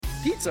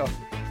Pizza.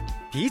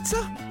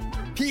 Pizza?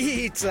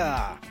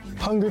 Pizza!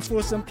 Hungry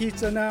for some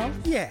pizza now?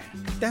 Yeah,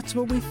 that's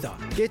what we thought.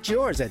 Get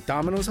yours at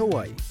Domino's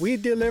Hawaii. We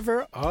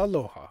deliver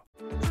aloha.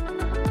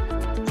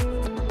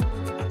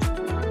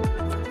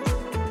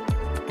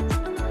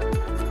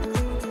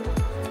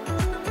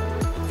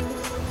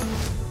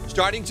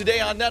 Starting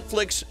today on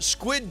Netflix,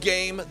 Squid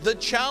Game: The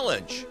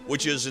Challenge,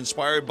 which is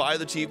inspired by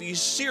the TV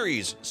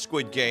series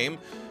Squid Game.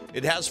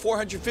 It has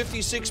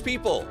 456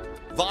 people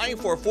vying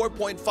for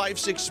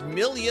 $4.56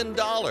 million.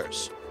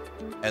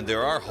 And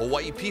there are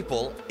Hawaii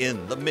people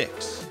in the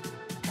mix.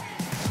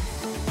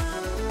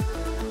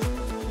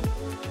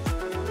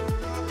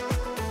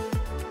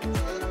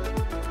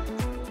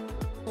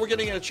 We're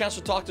getting a chance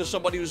to talk to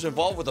somebody who's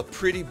involved with a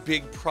pretty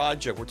big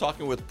project. We're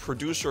talking with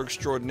producer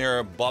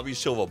extraordinaire Bobby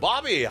Silva.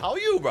 Bobby, how are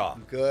you, bro?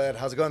 Good.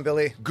 How's it going,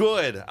 Billy?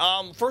 Good.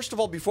 First of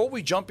all, before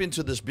we jump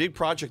into this big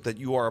project that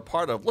you are a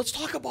part of, let's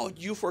talk about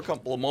you for a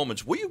couple of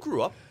moments. Where you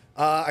grew up?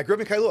 I grew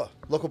up in Kailua,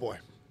 local boy,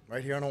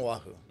 right here on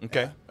Oahu.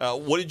 Okay. Yeah.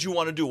 What did you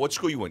want to do? What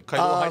school you went?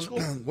 Kailua High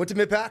School? Went to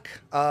Midpack.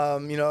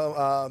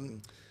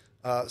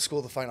 School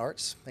of the Fine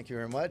Arts. Thank you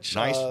very much.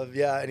 Nice.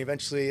 And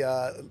eventually,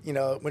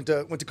 went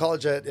to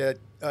college at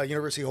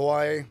University of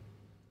Hawaii.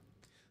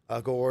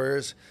 Go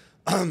Warriors.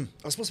 I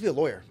was supposed to be a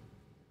lawyer.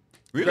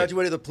 Really?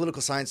 Graduated with a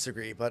political science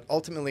degree, but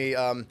ultimately,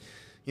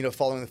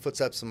 following the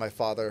footsteps of my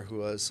father, who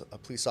was a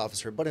police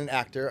officer, but an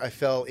actor, I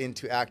fell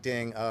into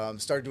acting,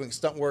 started doing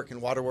stunt work and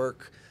water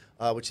work,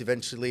 which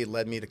eventually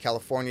led me to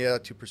California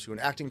to pursue an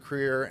acting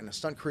career and a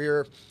stunt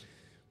career,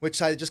 which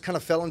I just kind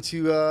of fell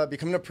into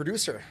becoming a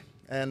producer.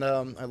 And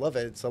I love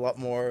it. It's a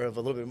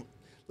little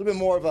bit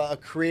more of a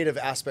creative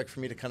aspect for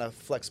me to kind of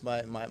flex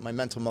my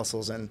mental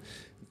muscles and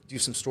do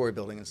some story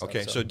building and stuff.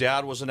 Okay, so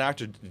Dad was an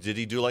actor. Did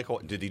he do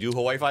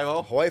Hawaii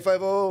Five-0? Hawaii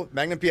Five-0,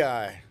 Magnum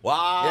P.I.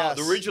 Wow, yes.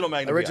 The original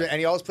Magnum P.I. And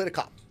he always played a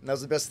cop. And that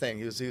was the best thing.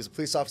 He was a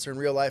police officer in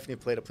real life, and he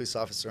played a police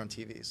officer on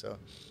TV. So.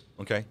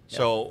 Okay, yeah.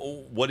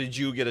 So what did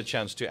you get a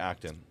chance to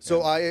act in?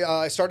 So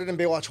I started in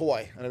Baywatch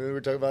Hawaii, and we were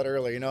talking about it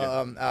earlier.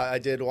 I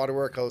did water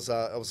work. I was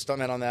a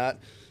stuntman on that.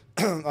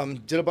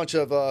 Did a bunch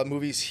of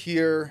movies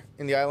here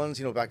in the islands.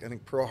 Back I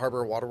think Pearl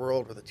Harbor,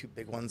 Waterworld were the two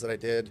big ones that I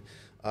did.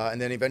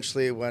 And then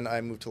eventually, when I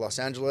moved to Los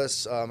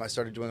Angeles, I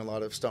started doing a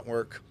lot of stunt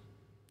work,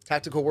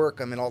 tactical work.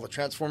 I'm in all the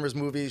Transformers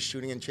movies,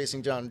 shooting and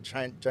chasing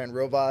giant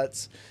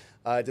robots.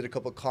 I did a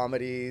couple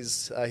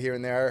comedies here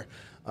and there.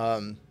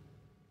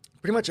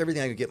 Pretty much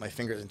everything I could get my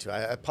fingers into.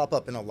 I pop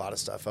up in a lot of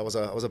stuff. I was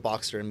a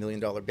boxer in $1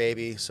 Million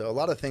Baby, so a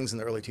lot of things in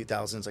the early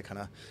 2000s I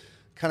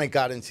kind of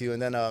got into,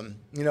 and then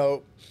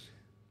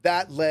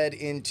that led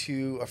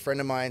into a friend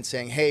of mine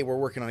saying, "Hey, we're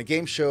working on a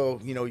game show.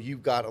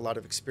 You've got a lot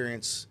of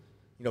experience,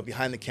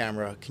 behind the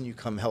camera. Can you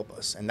come help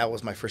us?" And that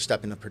was my first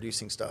step into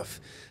producing stuff.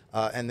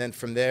 And then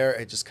from there,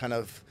 it just kind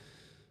of,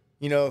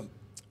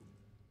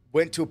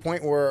 went to a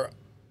point where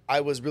I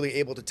was really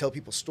able to tell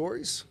people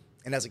stories.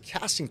 And as a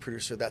casting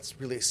producer,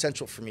 that's really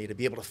essential for me to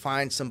be able to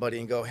find somebody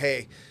and go,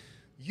 "Hey,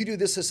 you do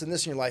this, this, and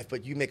this in your life,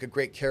 but you make a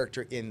great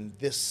character in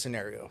this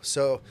scenario."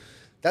 So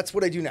that's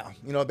what I do now.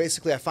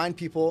 Basically, I find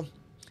people.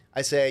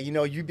 I say,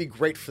 you'd be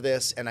great for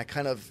this, and I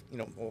kind of,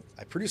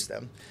 I produce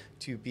them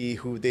to be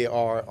who they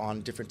are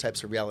on different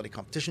types of reality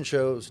competition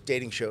shows,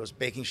 dating shows,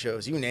 baking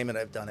shows, you name it,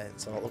 I've done it.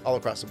 It's all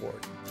across the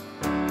board.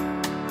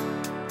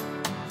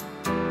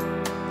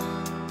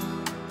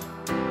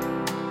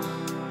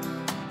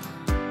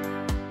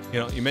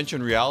 You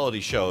mentioned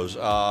reality shows.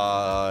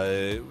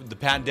 The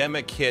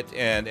pandemic hit,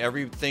 and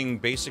everything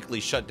basically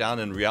shut down,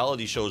 and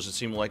reality shows, it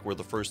seemed like, were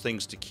the first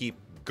things to keep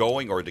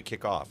going or to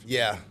kick off.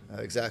 Yeah,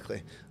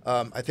 exactly.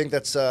 I think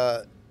that's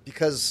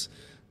because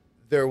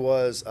there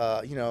was,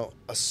 a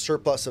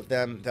surplus of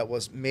them that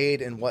was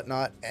made and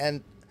whatnot.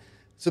 And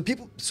so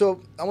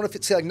I want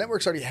to say, like,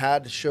 networks already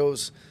had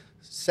shows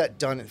set,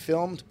 done, and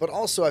filmed, but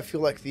also I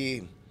feel like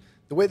the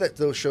way that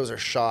those shows are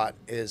shot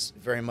is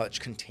very much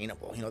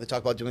containable. They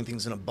talk about doing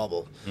things in a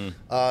bubble.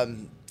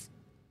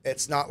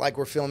 It's not like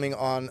we're filming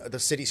on the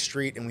city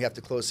street and we have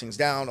to close things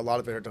down. A lot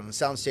of it are done on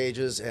sound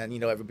stages, and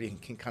everybody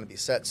can kind of be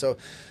set. So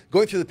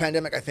going through the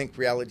pandemic, I think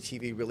reality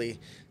TV really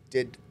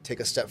did take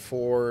a step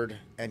forward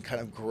and kind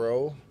of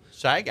grow.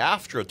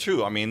 SAG-AFTRA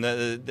too. I mean,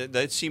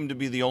 that seemed to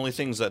be the only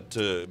things that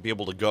to be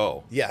able to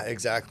go. Yeah,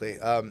 exactly.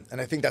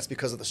 And I think that's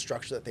because of the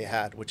structure that they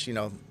had, which,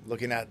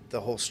 looking at the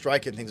whole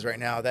strike and things right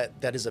now,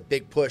 that is a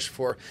big push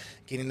for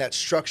getting that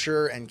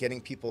structure and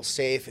getting people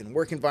safe in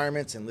work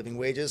environments and living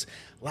wages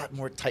a lot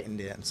more tightened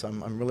in. So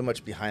I'm really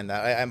much behind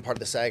that. I'm part of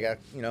the SAG.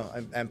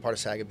 I'm part of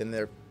SAG. I've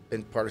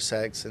been part of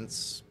SAG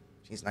since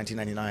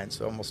 1999,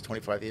 so almost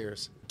 25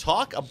 years.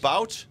 Talk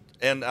about,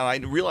 and I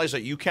realize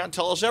that you can't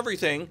tell us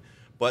everything,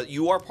 but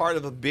you are part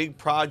of a big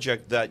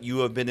project that you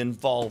have been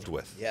involved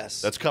with.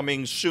 Yes. That's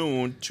coming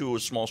soon to a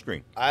small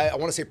screen. I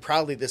want to say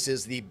proudly this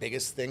is the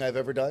biggest thing I've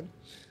ever done.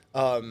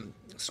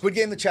 Squid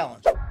Game: The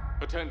Challenge.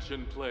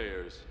 Attention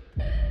players.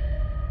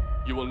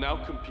 You will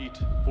now compete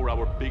for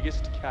our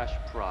biggest cash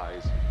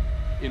prize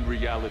in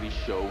reality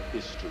show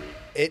history.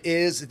 It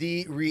is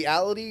the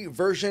reality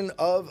version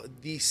of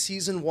the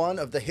season 1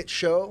 of the hit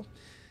show,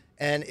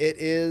 and it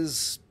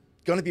is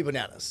going to be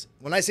bananas.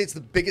 When I say it's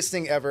the biggest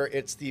thing ever,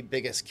 it's the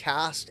biggest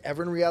cast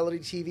ever in reality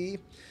TV.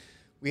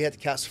 We had to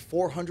cast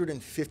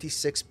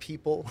 456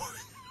 people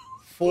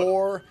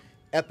for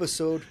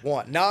episode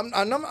 1. Now,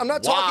 I'm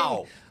not talking.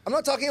 Wow. I'm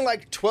not talking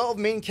like 12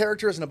 main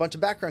characters and a bunch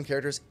of background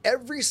characters.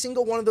 Every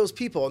single one of those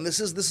people, and this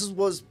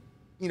was,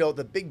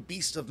 the big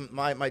beast of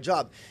my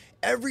job.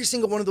 Every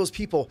single one of those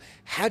people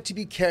had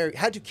to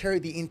carry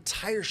the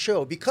entire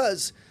show,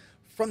 because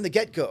from the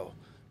get-go,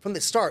 from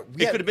the start,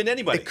 it could have been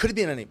anybody. It could have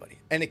been anybody,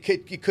 and it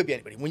could be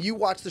anybody. When you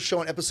watch the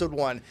show in episode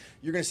 1,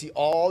 you're going to see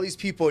all these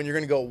people, and you're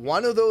going to go,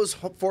 one of those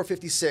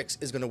 456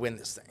 is going to win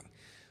this thing.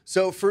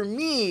 So for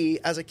me,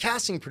 as a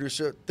casting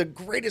producer, the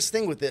greatest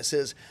thing with this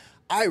is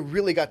I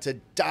really got to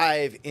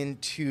dive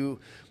into,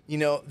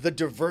 the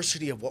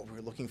diversity of what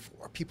we're looking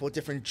for. People with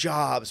different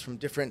jobs, from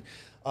different,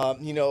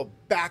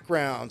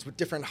 backgrounds, with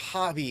different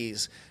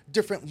hobbies,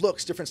 different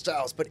looks, different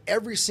styles. But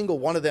every single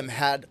one of them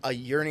had a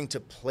yearning to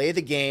play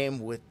the game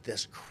with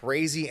this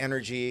crazy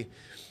energy.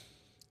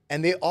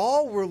 And they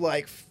all were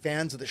like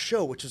fans of the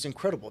show, which was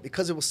incredible,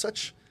 because it was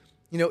such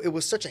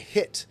a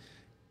hit.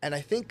 And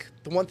I think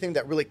the one thing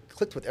that really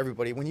clicked with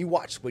everybody, when you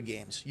watch Squid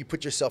Games, you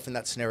put yourself in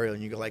that scenario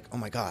and you go like, oh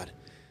my God,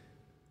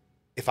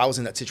 if I was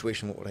in that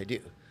situation, what would I do?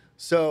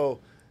 So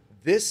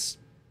this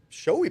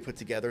show we put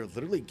together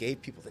literally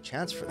gave people the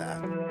chance for that.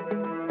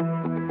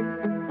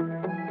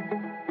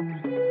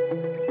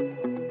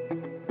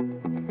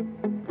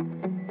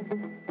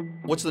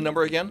 What's the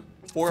number again?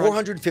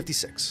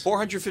 456.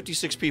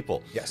 456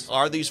 people. Yes.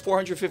 Are these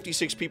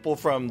 456 people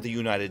from the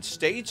United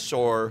States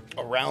or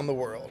around the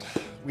world?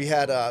 We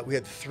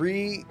had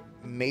 3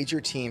 major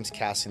teams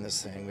casting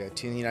this thing. We had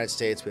 2 in the United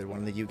States. We had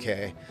 1 in the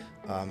UK.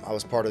 I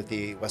was part of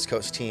the West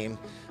Coast team,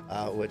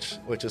 which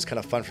was kind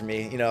of fun for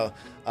me.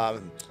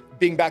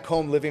 Being back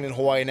home, living in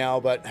Hawaii now,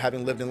 but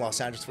having lived in Los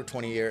Angeles for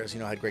 20 years,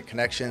 I had great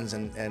connections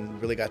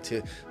and really got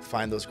to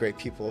find those great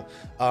people.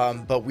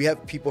 But we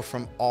have people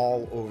from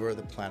all over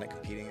the planet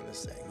competing in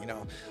this thing.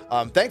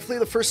 Thankfully,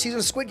 the first season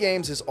of Squid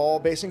Games is all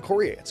based in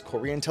Korea. It's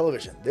Korean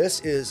television.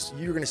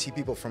 You're going to see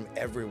people from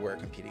everywhere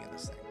competing in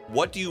this thing.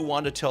 what do you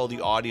want to tell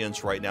the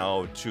audience right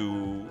now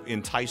to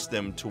entice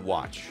them to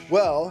watch?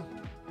 Well,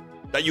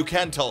 that you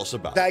can tell us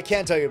about. That I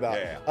can tell you about.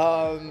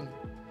 Yeah.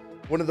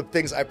 One of the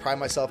things I pride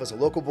myself as a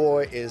local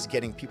boy is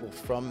getting people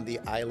from the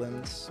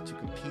islands to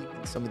compete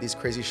in some of these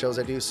crazy shows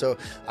I do. So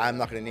I'm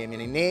not going to name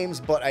any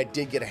names, but I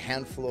did get a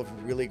handful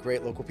of really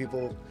great local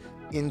people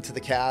into the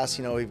cast.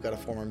 You know, we've got a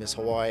former Miss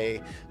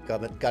Hawaii,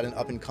 got an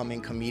up-and-coming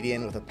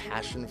comedian with a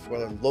passion for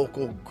the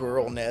local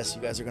girlness.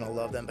 You guys are going to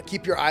love them. But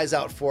keep your eyes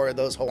out for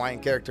those Hawaiian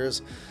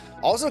characters.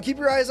 Also, keep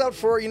your eyes out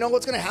for,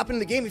 what's going to happen in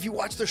the game. If you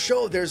watch the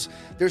show, there's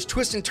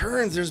twists and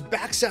turns, there's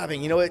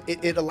backstabbing.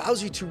 It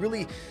allows you to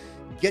really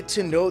get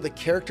to know the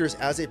characters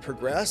as they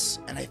progress.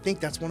 And I think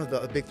that's one of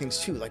the big things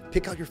too. Like,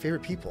 pick out your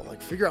favorite people.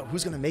 Like, figure out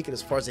who's going to make it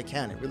as far as they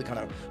can and really kind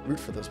of root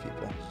for those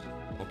people.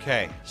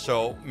 Okay,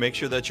 so make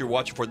sure that you're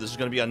watching for it. This is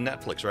going to be on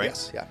Netflix, right?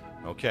 Yes, yeah.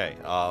 Okay.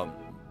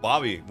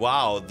 Bobby,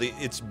 wow,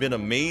 it's been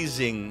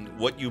amazing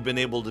what you've been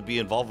able to be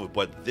involved with,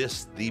 but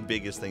the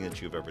biggest thing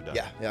that you've ever done.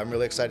 Yeah, I'm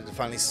really excited to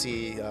finally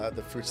see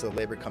the fruits of the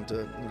labor come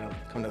to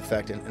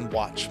effect and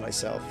watch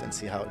myself and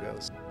see how it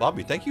goes.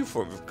 Bobby, thank you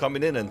for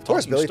coming in and of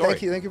course, talking Billy, story.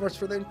 thank you much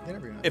for the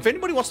interview. If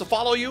anybody wants to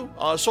follow you,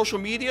 social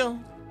media?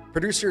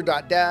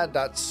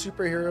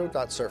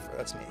 Producer.dad.superhero.surfer.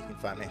 That's me. You can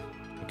find me.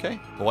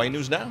 Okay, Hawaii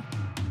News Now.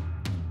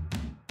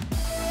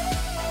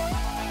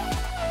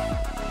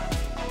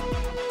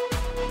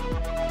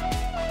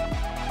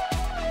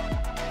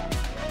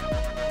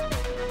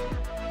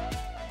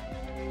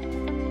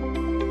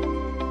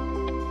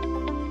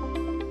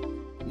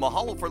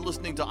 Mahalo for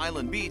listening to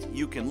Island Beat.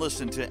 You can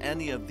listen to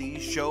any of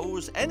these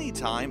shows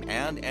anytime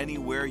and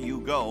anywhere you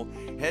go.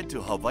 Head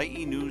to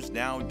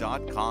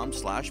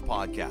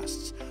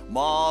hawaiinewsnow.com/podcasts.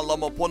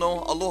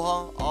 Malamapono,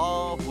 aloha,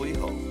 ahui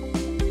ho.